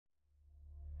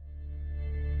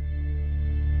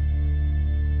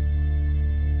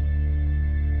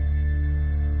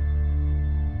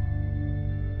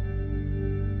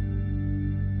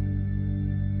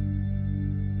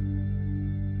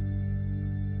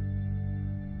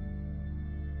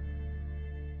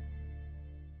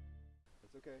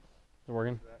Okay. Is it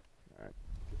working? All right.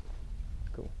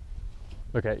 Cool.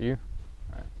 Look at you.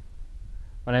 All right.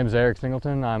 My name is Eric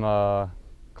Singleton. I'm a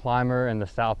climber in the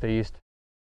Southeast.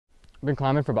 I've been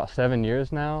climbing for about 7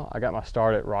 years now. I got my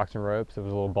start at Rocks and Ropes. It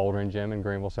was a little bouldering gym in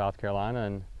Greenville, South Carolina,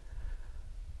 and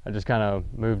I just kind of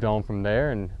moved on from there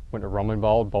and went to Rumbling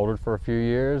Bald, bouldered for a few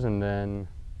years, and then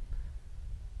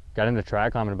got into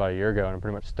trad climbing about a year ago, and I'm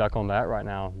pretty much stuck on that right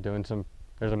now.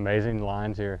 There's amazing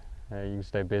lines here. You can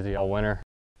stay busy all winter.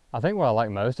 I think what I like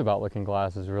most about Looking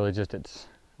Glass is really just its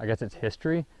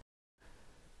history.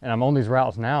 And I'm on these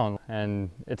routes now, and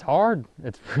it's hard.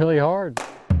 It's really hard.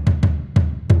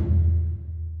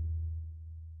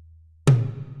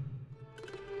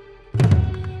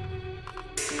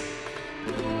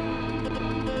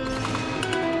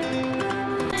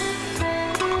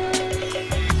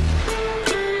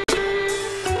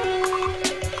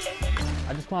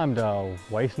 I just climbed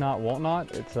Waste Not, Want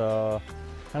Not. It's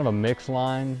kind of a mix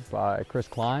line by Chris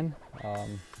Klein.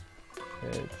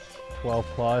 It's 12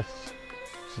 plus,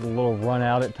 just a little run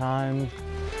out at times.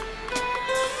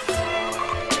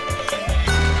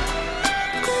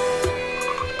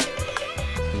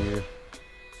 You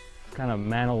kind of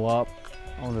mantle up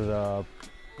on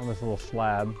this little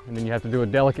slab, and then you have to do a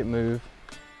delicate move,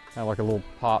 kind of like a little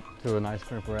pop to a nice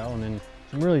crimp rail, and then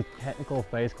some really technical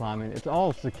face climbing. It's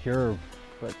all secure,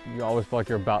 but you always feel like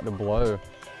you're about to blow.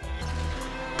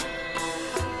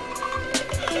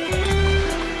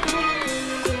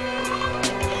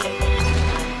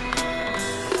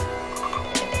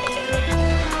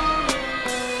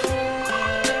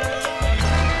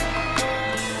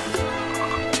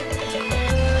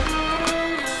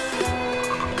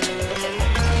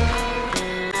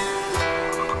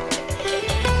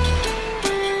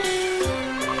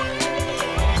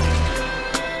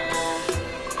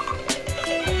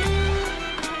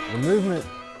 The movement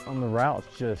on the route's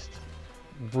just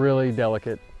really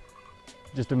delicate,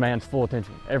 just demands full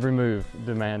attention. Every move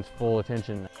demands full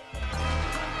attention.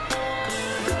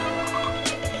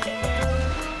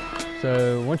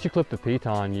 So once you clip the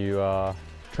piton, you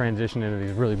transition into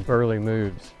these really burly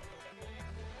moves.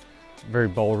 Very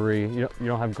bouldery, you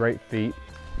don't have great feet.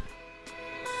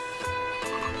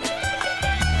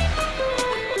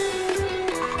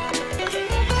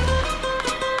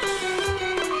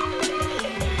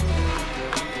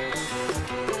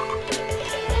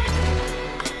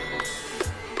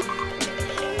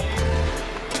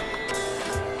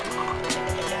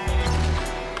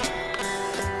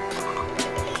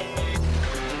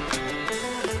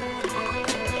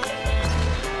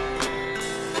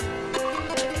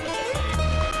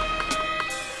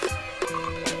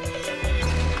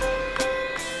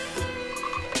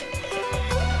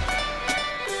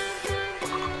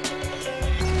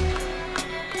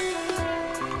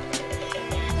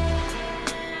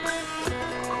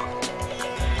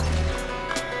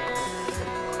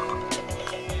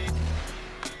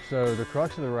 So the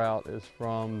crux of the route is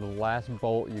from the last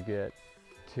bolt you get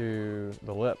to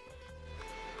the lip.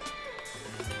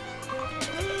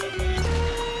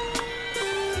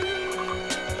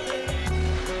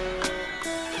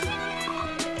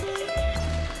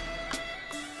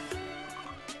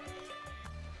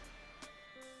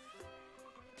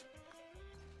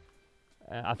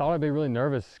 And I thought I'd be really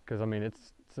nervous because I mean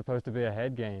it's supposed to be a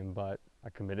head game, but I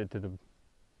committed to the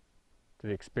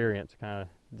experience. Kind of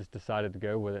just decided to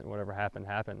go with it, and whatever happened,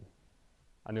 happened.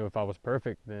 I knew if I was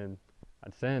perfect, then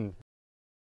I'd send.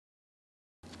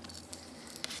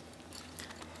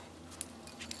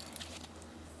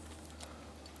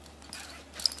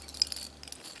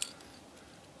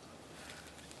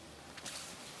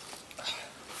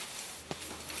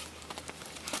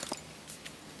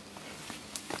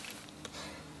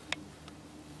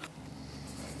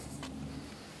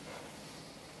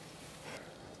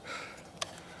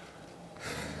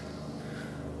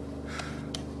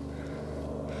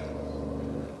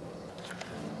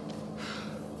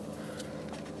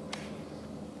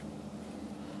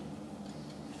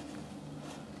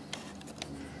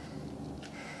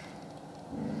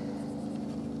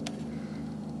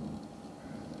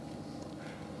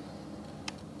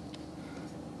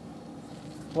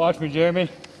 Watch me, Jeremy.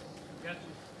 Got you.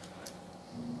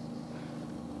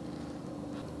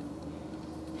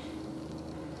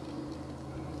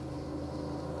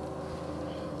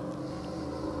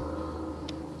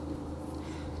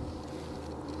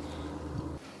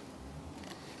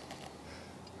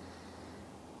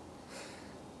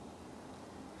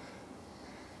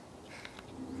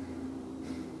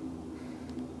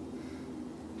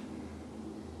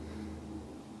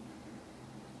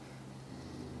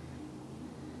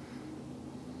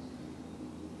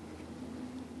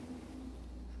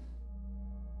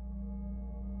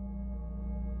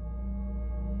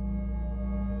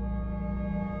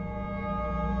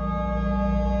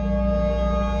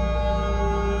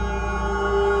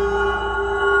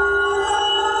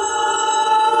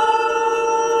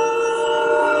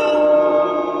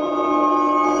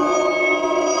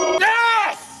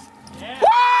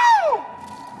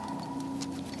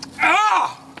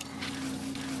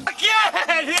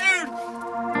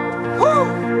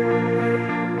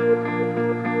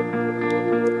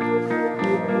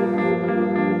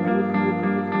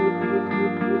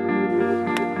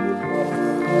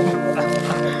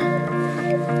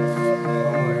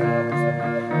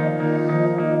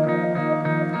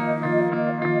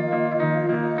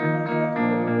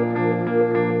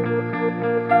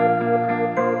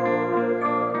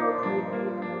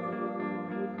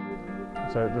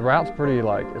 route's pretty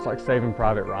like, it's like Saving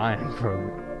Private Ryan from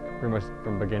pretty much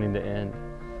from beginning to end.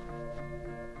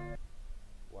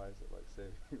 Why is it like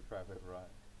Saving Private Ryan?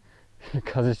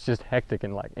 Because it's just hectic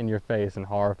and like in your face and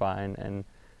horrifying and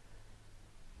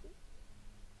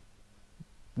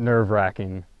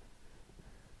nerve-wracking.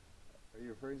 Are you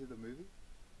referring to the movie?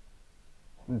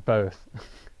 Both.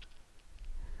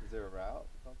 Is there a route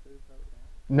called Saving Private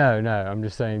No, I'm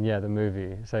just saying, yeah, the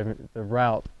movie. The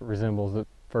route resembles the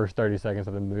first 30 seconds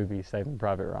of the movie Saving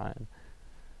Private Ryan.